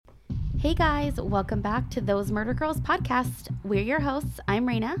Hey guys, welcome back to Those Murder Girls podcast. We're your hosts. I'm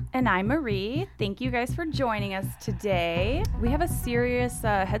Reyna. And I'm Marie. Thank you guys for joining us today. We have a serious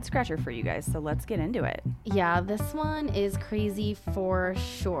head scratcher for you guys, so let's get into it. Yeah, this one is crazy for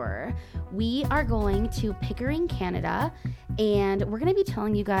sure. We are going to Pickering, Canada, and we're going to be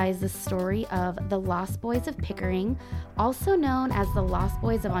telling you guys the story of the Lost Boys of Pickering, also known as the Lost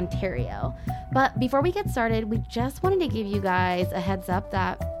Boys of Ontario. But before we get started, we just wanted to give you guys a heads up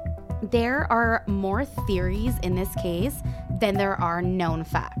that there are more theories in this case than there are known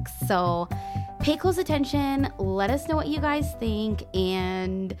facts. So pay close attention, let us know what you guys think,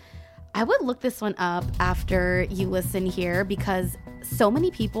 and I would look this one up after you listen here because so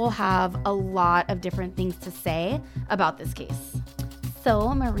many people have a lot of different things to say about this case.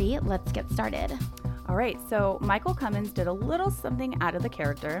 So Marie, let's get started. All right, so Michael Cummins did a little something out of the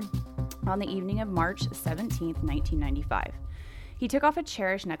character on the evening of March 17th, 1995. He took off a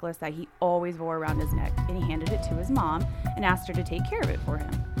cherished necklace that he always wore around his neck, and he handed it to his mom and asked her to take care of it for him.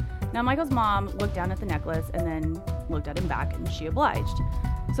 Now, Michael's mom looked down at the necklace and then looked at him back, and she obliged.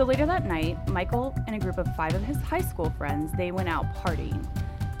 So later that night, Michael and a group of 5 of his high school friends, they went out partying.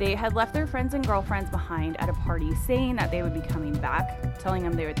 They had left their friends and girlfriends behind at a party, saying that they would be coming back, telling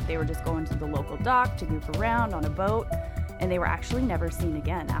them they were just going to the local dock to goof around on a boat, and they were actually never seen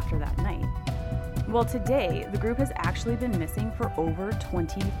again after that night. Well, today, the group has actually been missing for over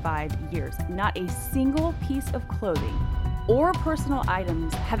 25 years. Not a single piece of clothing or personal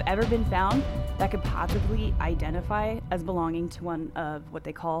items have ever been found that could possibly identify as belonging to one of what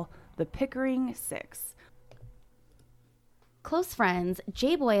they call the Pickering Six. Close friends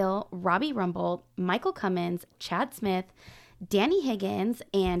Jay Boyle, Robbie Rumble, Michael Cummins, Chad Smith, Danny Higgins,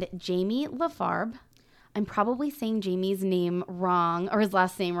 and Jamie Lafarbe. I'm probably saying Jamie's name wrong, or his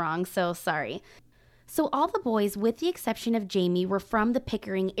last name wrong, so sorry. So all the boys, with the exception of Jamie, were from the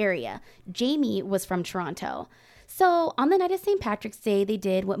Pickering area. Jamie was from Toronto. So on the night of St. Patrick's Day, they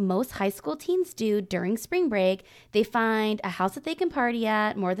did what most high school teens do during spring break. They find a house that they can party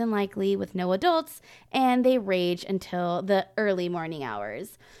at, more than likely with no adults, and they rage until the early morning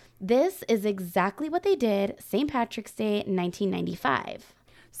hours. This is exactly what they did St. Patrick's Day 1995.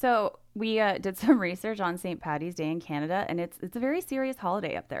 So we did some research on St. Paddy's Day in Canada, and it's a very serious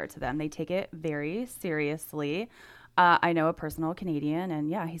holiday up there to them. They take it very seriously. I know a personal Canadian, and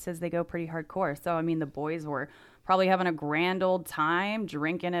yeah, he says they go pretty hardcore. So, I mean, the boys were probably having a grand old time,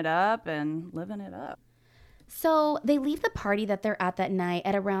 drinking it up and living it up. So they leave the party that they're at that night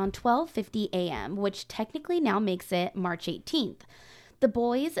at around 12:50 a.m., which technically now makes it March 18th. The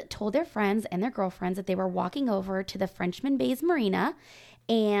boys told their friends and their girlfriends that they were walking over to the Frenchman Bay's Marina,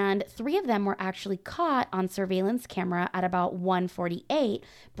 and 3 of them were actually caught on surveillance camera at about 1:48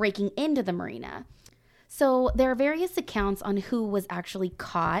 breaking into the marina. So there are various accounts on who was actually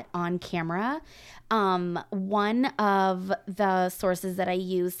caught on camera. One of the sources that I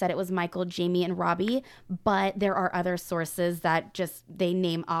used said it was Michael, Jamie, and Robbie, but there are other sources that they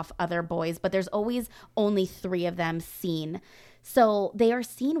name off other boys, but there's always only 3 of them seen. So they are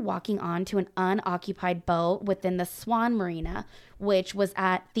seen walking onto an unoccupied boat within the Swan Marina, which was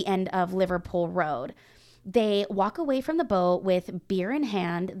at the end of Liverpool Road. They walk away from the boat with beer in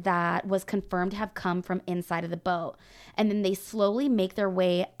hand that was confirmed to have come from inside of the boat. And then they slowly make their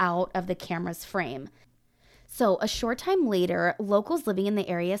way out of the camera's frame. So a short time later, locals living in the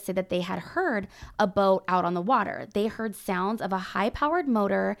area said that they had heard a boat out on the water. They heard sounds of a high-powered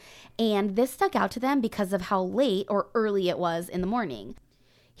motor, and this stuck out to them because of how late or early it was in the morning.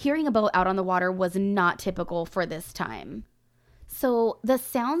 Hearing a boat out on the water was not typical for this time. So the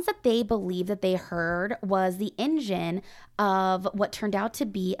sounds that they believed that they heard was the engine of what turned out to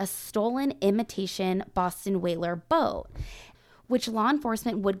be a stolen imitation Boston whaler boat, which law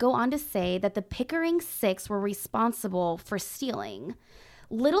enforcement would go on to say that the Pickering Six were responsible for stealing.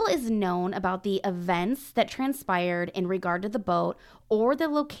 Little is known about the events that transpired in regard to the boat or the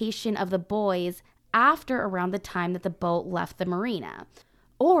location of the boys after around the time that the boat left the marina,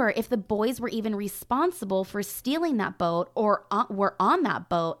 or if the boys were even responsible for stealing that boat or were on that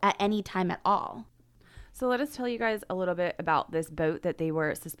boat at any time at all. So let us tell you guys a little bit about this boat that they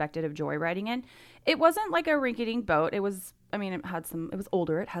were suspected of joyriding in. It wasn't like a rinky-dink boat. It was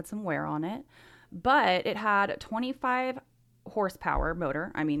older. It had some wear on it, but it had a 25 horsepower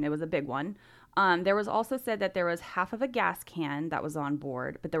motor. I mean, it was a big one. There was also said that there was half of a gas can that was on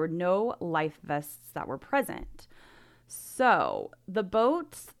board, but there were no life vests that were present. So the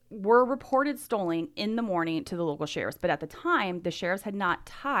boats were reported stolen in the morning to the local sheriffs, but at the time, the sheriffs had not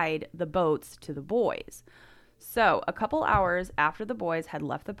tied the boats to the boys. So, a couple hours after the boys had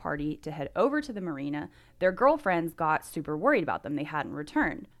left the party to head over to the marina, their girlfriends got super worried about them. They hadn't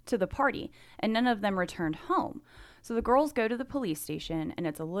returned to the party, and none of them returned home. So the girls go to the police station, and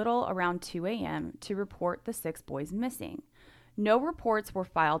it's a little around 2 a.m. to report the 6 boys missing. No reports were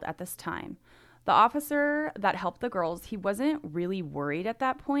filed at this time. The officer that helped the girls, he wasn't really worried at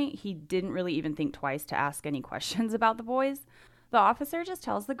that point. He didn't really even think twice to ask any questions about the boys. The officer just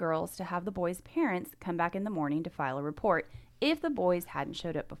tells the girls to have the boys' parents come back in the morning to file a report if the boys hadn't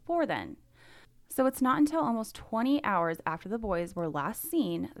showed up before then. So it's not until almost 20 hours after the boys were last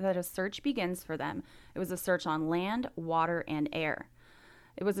seen that a search begins for them. It was a search on land, water, and air.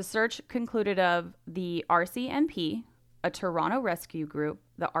 It was a search concluded of the RCMP, a Toronto rescue group,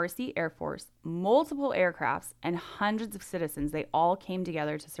 the RC Air Force, multiple aircrafts, and hundreds of citizens. They all came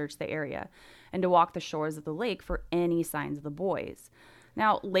together to search the area and to walk the shores of the lake for any signs of the boys.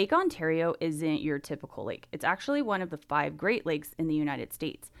 Now, Lake Ontario isn't your typical lake. It's actually one of the 5 Great Lakes in the United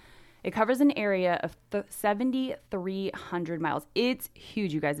States. It covers an area of 7,300 miles. It's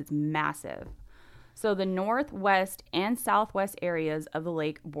huge, you guys. It's massive. So the northwest and southwest areas of the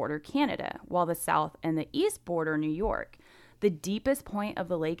lake border Canada, while the south and the east border New York. The deepest point of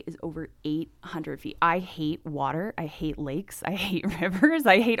the lake is over 800 feet. I hate water. I hate lakes. I hate rivers.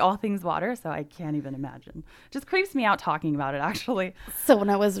 I hate all things water, so I can't even imagine. Just creeps me out talking about it, actually. So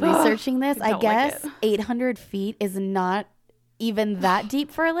when I was researching this, I guess like 800 feet is not even that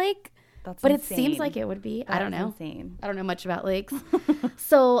deep for a lake. But insane. It seems like it would be. I don't know. Insane. I don't know much about lakes.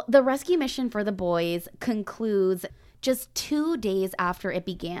 So the rescue mission for the boys concludes just 2 days after it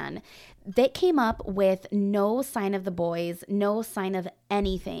began. They came up with no sign of the boys, no sign of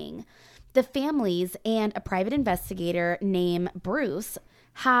anything. The families and a private investigator named Bruce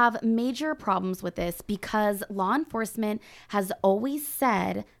have major problems with this because law enforcement has always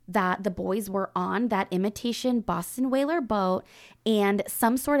said that the boys were on that imitation Boston whaler boat and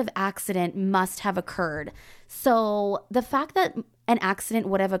some sort of accident must have occurred. So the fact that an accident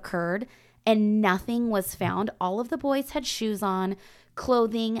would have occurred and nothing was found, all of the boys had shoes on,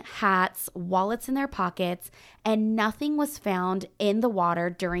 clothing, hats, wallets in their pockets, and nothing was found in the water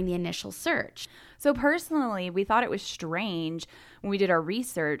during the initial search. So personally, we thought it was strange when we did our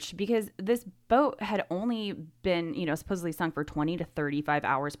research because this boat had only been, supposedly sunk for 20 to 35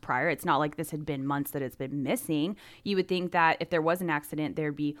 hours prior. It's not like this had been months that it's been missing. You would think that if there was an accident,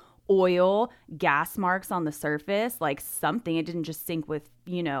 there'd be oil, gas marks on the surface, like something. It didn't just sink with,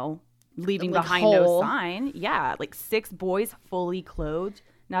 leaving like behind no sign. Yeah, like 6 boys fully clothed,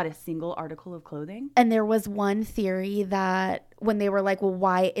 not a single article of clothing. And there was one theory that when they were like, well,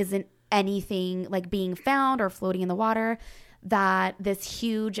 why isn't anything like being found or floating in the water, that this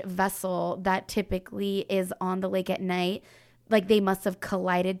huge vessel that typically is on the lake at night, like they must have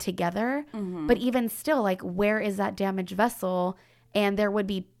collided together. Mm-hmm. But even still, like where is that damaged vessel? And there would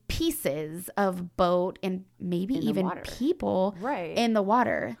be pieces of boat and maybe even people in the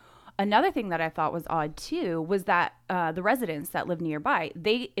water. Another thing that I thought was odd too was that the residents that live nearby,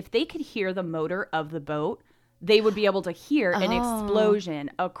 if they could hear the motor of the boat, they would be able to hear an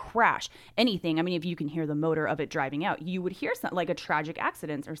explosion, a crash, anything. I mean, if you can hear the motor of it driving out, you would hear something like a tragic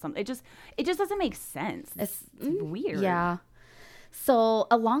accident or something. It just doesn't make sense. It's weird. Yeah. So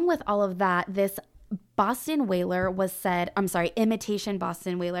along with all of that, this imitation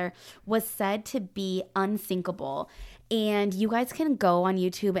Boston whaler was said to be unsinkable. And you guys can go on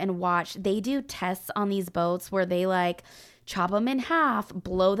YouTube and watch. They do tests on these boats where they like chop them in half,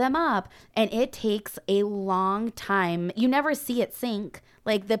 blow them up, and it takes a long time. You never see it sink.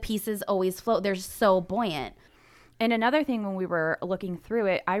 Like the pieces always float. They're so buoyant. And another thing, when we were looking through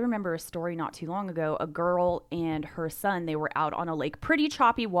it, I remember a story not too long ago. A girl and her son, they were out on a lake, pretty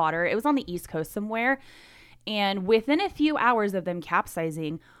choppy water. It was on the East Coast somewhere. And within a few hours of them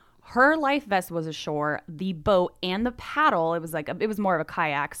capsizing, her life vest was ashore, the boat and the paddle, it was more of a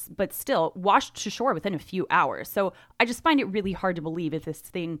kayak, but still washed to shore within a few hours. So I just find it really hard to believe if this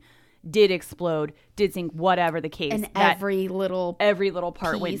thing did explode, did sink, whatever the case. And every little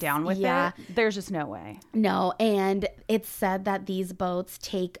part went down with it. There's just no way. No, and it's said that these boats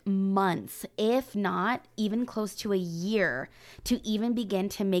take months, if not even close to a year, to even begin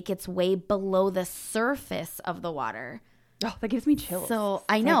to make its way below the surface of the water. Oh, that gives me chills. So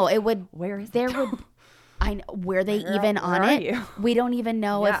I know it would. Where is there it? would? I know. Were they even on it? You? We don't even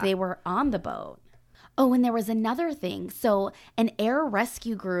know if they were on the boat. Oh, and there was another thing. So an air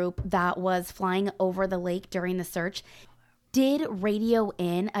rescue group that was flying over the lake during the search did radio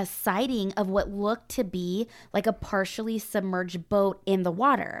in a sighting of what looked to be like a partially submerged boat in the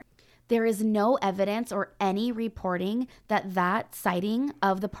water. There is no evidence or any reporting that that sighting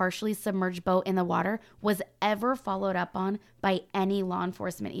of the partially submerged boat in the water was ever followed up on by any law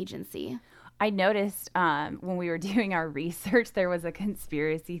enforcement agency. I noticed when we were doing our research, there was a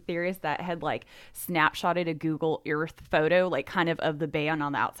conspiracy theorist that had like snapshotted a Google Earth photo, like kind of the bay on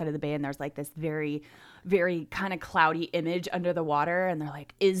the outside of the bay. And there's like this very, very kind of cloudy image under the water. And they're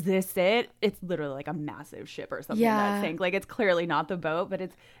like, is this it? It's literally like a massive ship or something that sank. Like it's clearly not the boat, but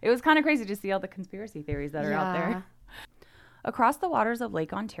it was kind of crazy to see all the conspiracy theories that are out there. Across the waters of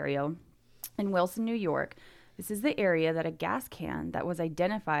Lake Ontario in Wilson, New York, this is the area that a gas can that was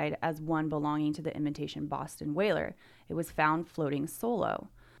identified as one belonging to the imitation Boston whaler. It was found floating solo.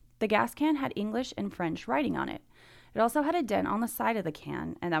 The gas can had English and French writing on it. It also had a dent on the side of the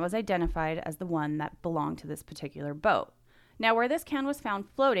can, and that was identified as the one that belonged to this particular boat. Now, where this can was found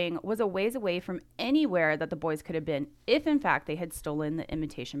floating was a ways away from anywhere that the boys could have been if, in fact, they had stolen the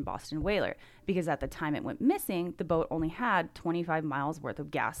imitation Boston whaler, because at the time it went missing, the boat only had 25 miles worth of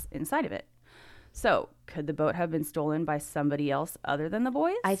gas inside of it. So, could the boat have been stolen by somebody else other than the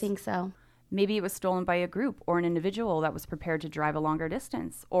boys? I think so. Maybe it was stolen by a group or an individual that was prepared to drive a longer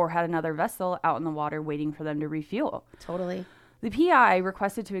distance or had another vessel out in the water waiting for them to refuel. Totally. The PI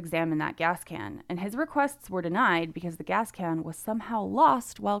requested to examine that gas can, and his requests were denied because the gas can was somehow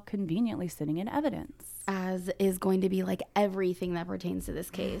lost while conveniently sitting in evidence. As is going to be like everything that pertains to this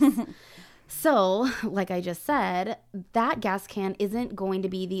case. So, like I just said, that gas can isn't going to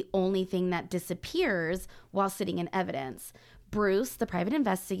be the only thing that disappears while sitting in evidence. Bruce, the private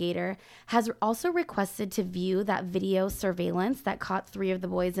investigator, has also requested to view that video surveillance that caught 3 of the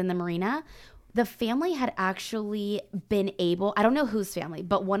boys in the marina. The family had actually been able, I don't know whose family,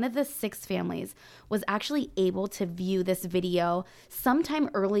 but one of the 6 families was actually able to view this video sometime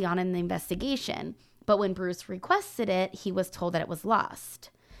early on in the investigation. But when Bruce requested it, he was told that it was lost.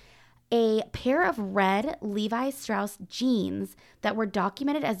 A pair of red Levi Strauss jeans that were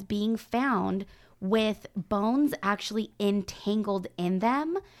documented as being found with bones actually entangled in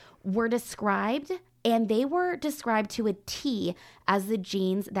them were described, and they were described to a T as the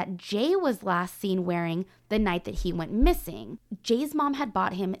jeans that Jay was last seen wearing the night that he went missing. Jay's mom had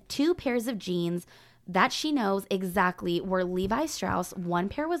bought him 2 pairs of jeans that she knows exactly were Levi Strauss. 1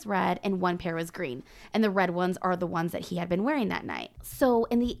 pair was red and 1 pair was green. And the red ones are the ones that he had been wearing that night. So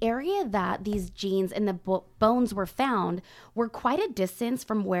in the area that these jeans and the bones were found were quite a distance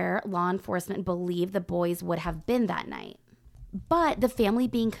from where law enforcement believed the boys would have been that night. But the family,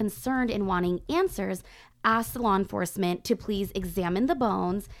 being concerned and wanting answers, asked the law enforcement to please examine the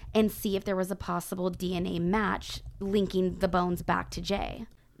bones and see if there was a possible DNA match linking the bones back to Jay.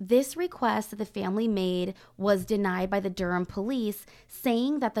 This request that the family made was denied by the Durham police,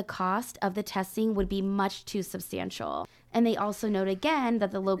 saying that the cost of the testing would be much too substantial. And they also note again that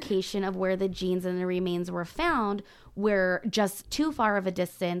the location of where the jeans and the remains were found were just too far of a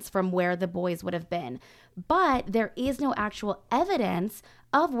distance from where the boys would have been. But there is no actual evidence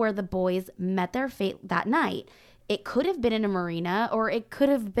of where the boys met their fate that night. It could have been in a marina, or it could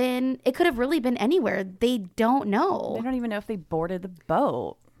have really been anywhere. They don't know. They don't even know if they boarded the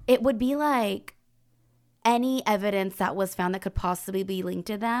boat. It would be like any evidence that was found that could possibly be linked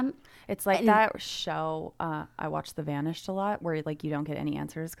to them. It's like that show, I watched The Vanished a lot, where like you don't get any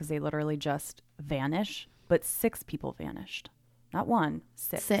answers because they literally just vanish. But 6 people vanished. Not 1,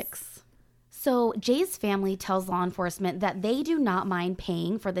 6. 6. So Jay's family tells law enforcement that they do not mind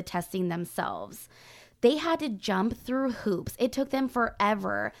paying for the testing themselves. They had to jump through hoops. It took them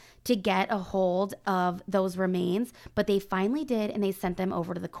forever to get a hold of those remains, but they finally did, and they sent them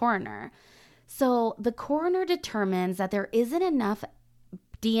over to the coroner. So the coroner determines that there isn't enough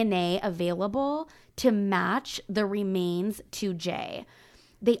DNA available to match the remains to Jay.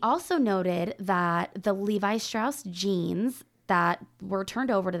 They also noted that the Levi Strauss jeans that were turned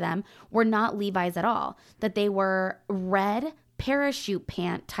over to them were not Levi's at all, that they were red parachute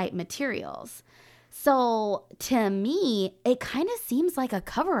pant type materials. So to me, it kind of seems like a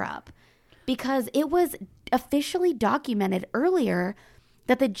cover-up, because it was officially documented earlier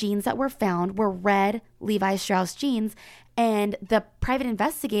that the jeans that were found were red Levi Strauss jeans. And the private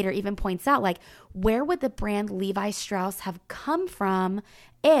investigator even points out, like, where would the brand Levi Strauss have come from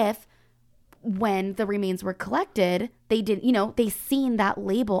if, when the remains were collected, they didn't, they seen that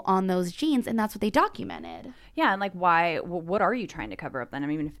label on those jeans, and that's what they documented. Yeah, and like, why? What are you trying to cover up then? I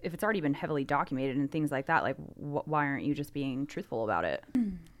mean, if it's already been heavily documented and things like that, like, why aren't you just being truthful about it?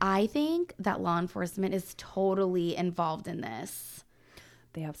 I think that law enforcement is totally involved in this.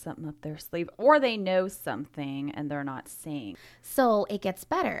 They have something up their sleeve, or they know something and they're not saying. So it gets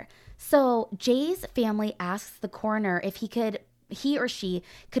better. So Jay's family asks the coroner if he could he or she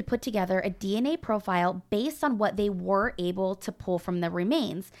could put together a DNA profile based on what they were able to pull from the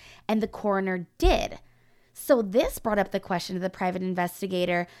remains. And the coroner did. So this brought up the question to the private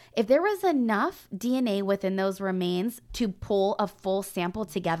investigator. If there was enough DNA within those remains to pull a full sample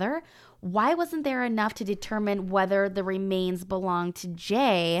together, why wasn't there enough to determine whether the remains belonged to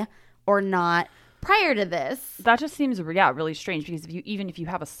Jay or not prior to this? That just seems, really strange, because even if you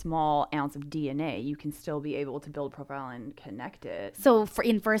have a small ounce of DNA, you can still be able to build a profile and connect it. So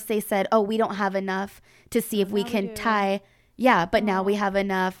first they said, oh, we don't have enough to see if we can tie. Yeah, but now we have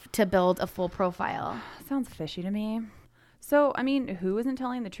enough to build a full profile. Sounds fishy to me. So, I mean, who isn't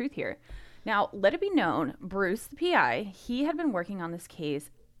telling the truth here? Now, let it be known, Bruce, the PI, he had been working on this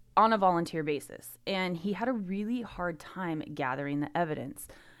case on a volunteer basis, and he had a really hard time gathering the evidence,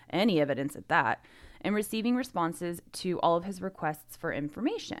 any evidence at that, and receiving responses to all of his requests for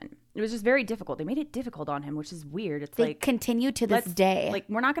information. It was just very difficult. They made it difficult on him, which is weird. It's they continue to this day. Like,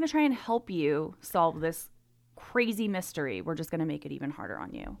 we're not going to try and help you solve this crazy mystery. We're just going to make it even harder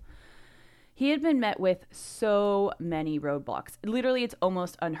on you. He had been met with so many roadblocks. Literally, it's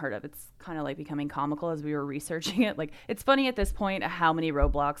almost unheard of. It's kind of like becoming comical as we were researching it. Like, it's funny at this point how many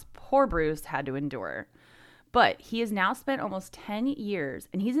roadblocks poor Bruce had to endure. But he has now spent almost 10 years,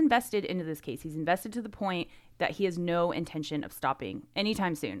 and he's invested into this case. He's invested to the point that he has no intention of stopping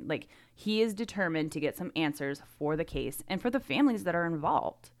anytime soon. Like, he is determined to get some answers for the case and for the families that are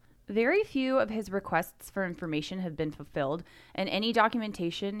involved. Very few of his requests for information have been fulfilled, and any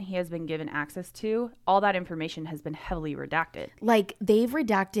documentation he has been given access to, all that information has been heavily redacted. Like, they've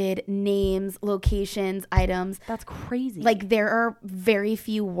redacted names, locations, items. That's crazy. Like, there are very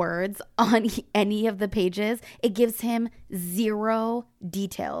few words on any of the pages. It gives him zero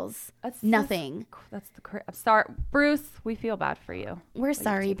details. Nothing. I'm sorry, Bruce, we feel bad for you. We're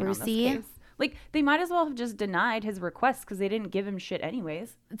sorry, Brucey. Like, they might as well have just denied his request because they didn't give him shit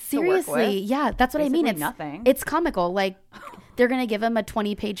anyways. Seriously, yeah, that's what Basically I mean. It's nothing. It's comical. Like, they're going to give him a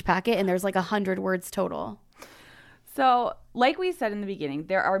 20-page packet and there's like 100 words total. So, like we said in the beginning,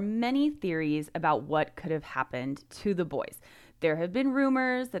 there are many theories about what could have happened to the boys. There have been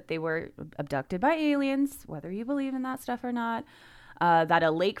rumors that they were abducted by aliens, whether you believe in that stuff or not. That a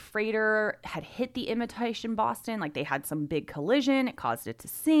lake freighter had hit the imitation Boston, like they had some big collision, it caused it to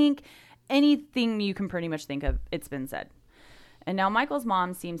sink. Anything you can pretty much think of, it's been said. And now Michael's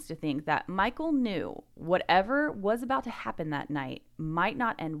mom seems to think that Michael knew whatever was about to happen that night might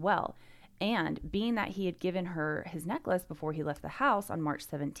not end well. And being that he had given her his necklace before he left the house on March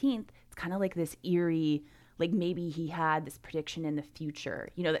 17th, it's kind of like this eerie, like maybe he had this prediction in the future,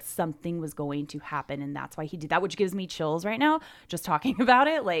 you know, that something was going to happen. And that's why he did that, which gives me chills right now just talking about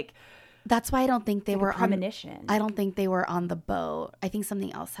it. Like, that's why I don't think they were premonition. I don't think they were on the boat. I think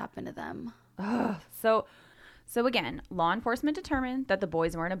something else happened to them. So again, law enforcement determined that the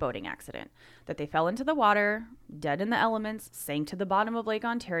boys were in a boating accident, that they fell into the water, dead in the elements, sank to the bottom of Lake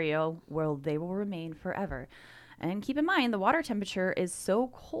Ontario, where they will remain forever. And keep in mind, the water temperature is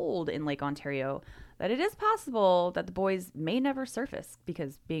so cold in Lake Ontario that it is possible that the boys may never surface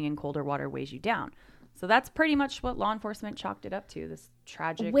because being in colder water weighs you down. So that's pretty much what law enforcement chalked it up to, this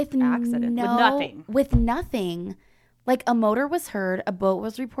tragic accident. With nothing. Like, a motor was heard, a boat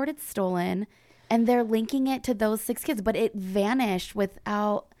was reported stolen, and they're linking it to those 6 kids, but it vanished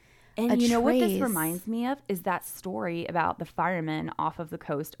without and a you know trace. what this reminds me of is that story about the firemen off of the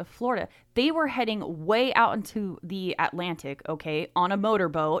coast of Florida. They were heading way out into the Atlantic, okay, on a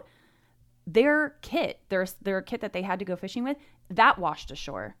motorboat. Their kit that they had to go fishing with, that washed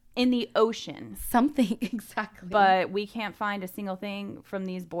ashore in the ocean. Something, exactly. But we can't find a single thing from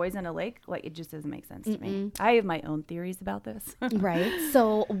these boys in a lake. Like, it just doesn't make sense to me. I have my own theories about this. Right.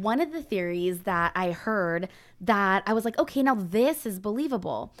 So one of the theories that I heard that I was like, okay, now this is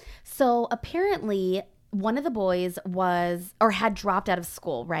believable. So apparently one of the boys had dropped out of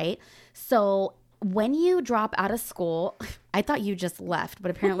school, right? So when you drop out of school, I thought you just left,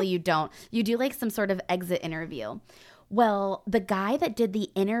 but apparently you don't. You do like some sort of exit interview. Well, the guy that did the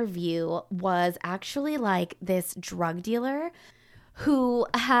interview was actually like this drug dealer who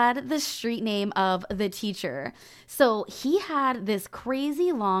had the street name of the teacher. So he had this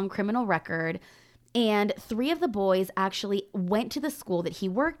crazy long criminal record, and 3 of the boys actually went to the school that he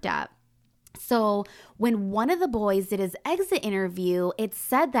worked at. So when one of the boys did his exit interview, it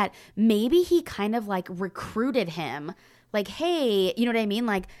said that maybe he kind of like recruited him. Like, hey, you know what I mean?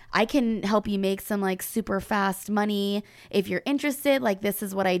 Like, I can help you make some like super fast money if you're interested. Like, this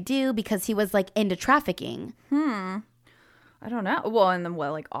is what I do, because he was like into trafficking. I don't know. Well, and then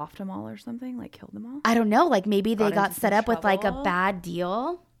what, like offed them all or something? Like killed them all? I don't know. Like, maybe they got set up with like a bad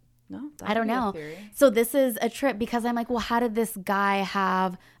deal. No, I don't know. Theory. So this is a trip because I'm like, well, how did this guy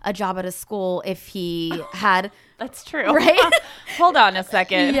have a job at a school if he had... That's true. Right? Hold on a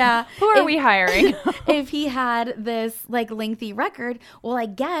second. Yeah. Who are we hiring? If he had this like lengthy record, well, I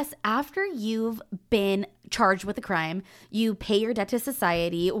guess after you've been charged with a crime, you pay your debt to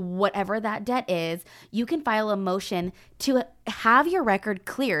society, whatever that debt is, you can file a motion to have your record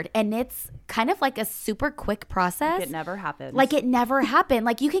cleared. And it's kind of like a super quick process. Like it never happened. Like it never happened.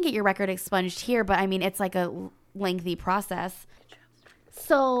 Like you can get your record expunged here, but I mean, it's like a lengthy process.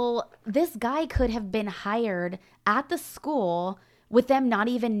 So this guy could have been hired at the school with them not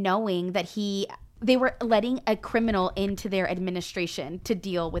even knowing that they were letting a criminal into their administration to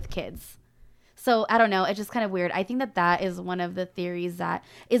deal with kids. So I don't know. It's just kind of weird. I think that is one of the theories that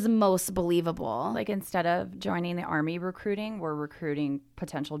is most believable. Like instead of joining the army recruiting, we're recruiting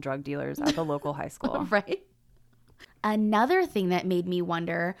potential drug dealers at the local high school. Right. Another thing that made me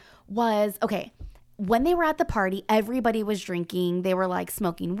wonder was, okay, when they were at the party, everybody was drinking. They were like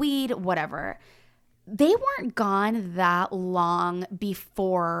smoking weed, whatever. They weren't gone that long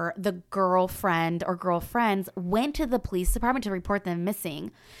before the girlfriend or girlfriends went to the police department to report them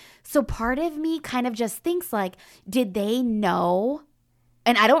missing. So part of me kind of just thinks like, did they know?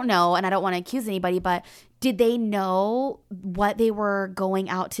 And I don't know, and I don't want to accuse anybody, but did they know what they were going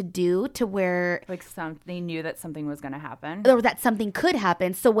out to do to where... Like they knew that something was going to happen. Or that something could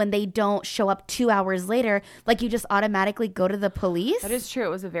happen. So when they don't show up 2 hours later, like you just automatically go to the police? That is true.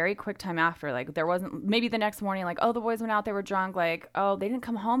 It was a very quick time after. Like there wasn't... Maybe the next morning, like, oh, the boys went out, they were drunk. Like, oh, they didn't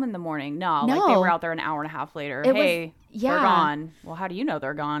come home in the morning. No. Like they were out there an hour and a half later. They're gone. Well, how do you know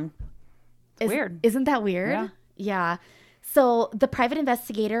they're gone? It's weird. Isn't that weird? Yeah. So the private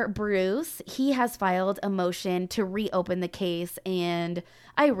investigator, Bruce, he has filed a motion to reopen the case, and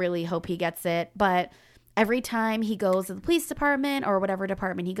I really hope he gets it. But every time he goes to the police department or whatever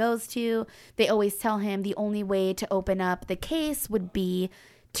department he goes to, they always tell him the only way to open up the case would be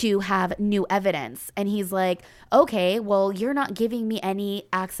to have new evidence. And he's like, okay, well, you're not giving me any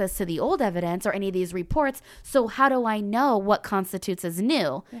access to the old evidence or any of these reports. So how do I know what constitutes as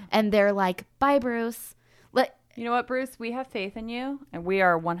new? Yeah. And they're like, bye, Bruce. You know what, Bruce? We have faith in you, and we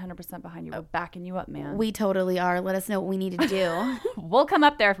are 100% behind you. We're backing you up, man. We totally are. Let us know what we need to do. We'll come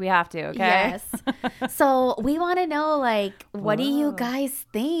up there if we have to, okay? Yes. So we want to know, like, what do you guys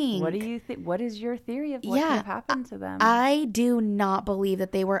think? What do you think? What is your theory of what could have happened to them? I do not believe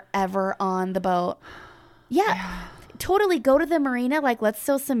that they were ever on the boat. Yeah. Totally go to the marina. Like, let's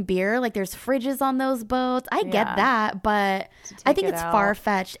sell some beer. Like, there's fridges on those boats. I get that, but I think it's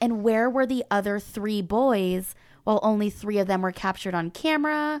far-fetched. And where were the other 3 boys? Well, only 3 of them were captured on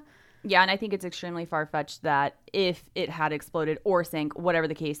camera. Yeah, and I think it's extremely far-fetched that if it had exploded or sank, whatever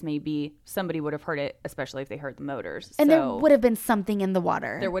the case may be, somebody would have heard it, especially if they heard the motors. And there would have been something in the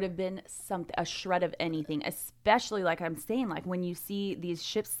water. There would have been a shred of anything, especially like I'm saying, like when you see these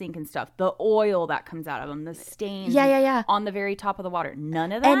ships sink and stuff, the oil that comes out of them, the stains on the very top of the water.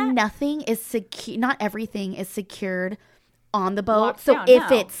 None of that. And nothing is secure. Not everything is secured on the boat. So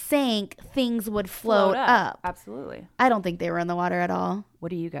if it sank, things would float up. Absolutely. I don't think they were in the water at all.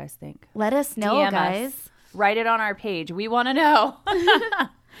 What do you guys think? Let us know, DM guys. Us. Write it on our page. We want to know.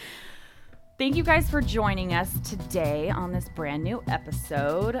 Thank you guys for joining us today on this brand new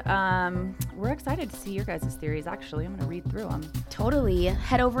episode. We're excited to see your guys' theories. Actually, I'm going to read through them. Totally.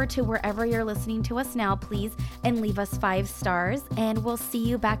 Head over to wherever you're listening to us now, please, and leave us 5 stars. And we'll see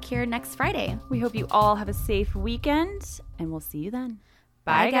you back here next Friday. We hope you all have a safe weekend, and we'll see you then.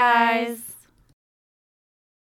 Bye guys.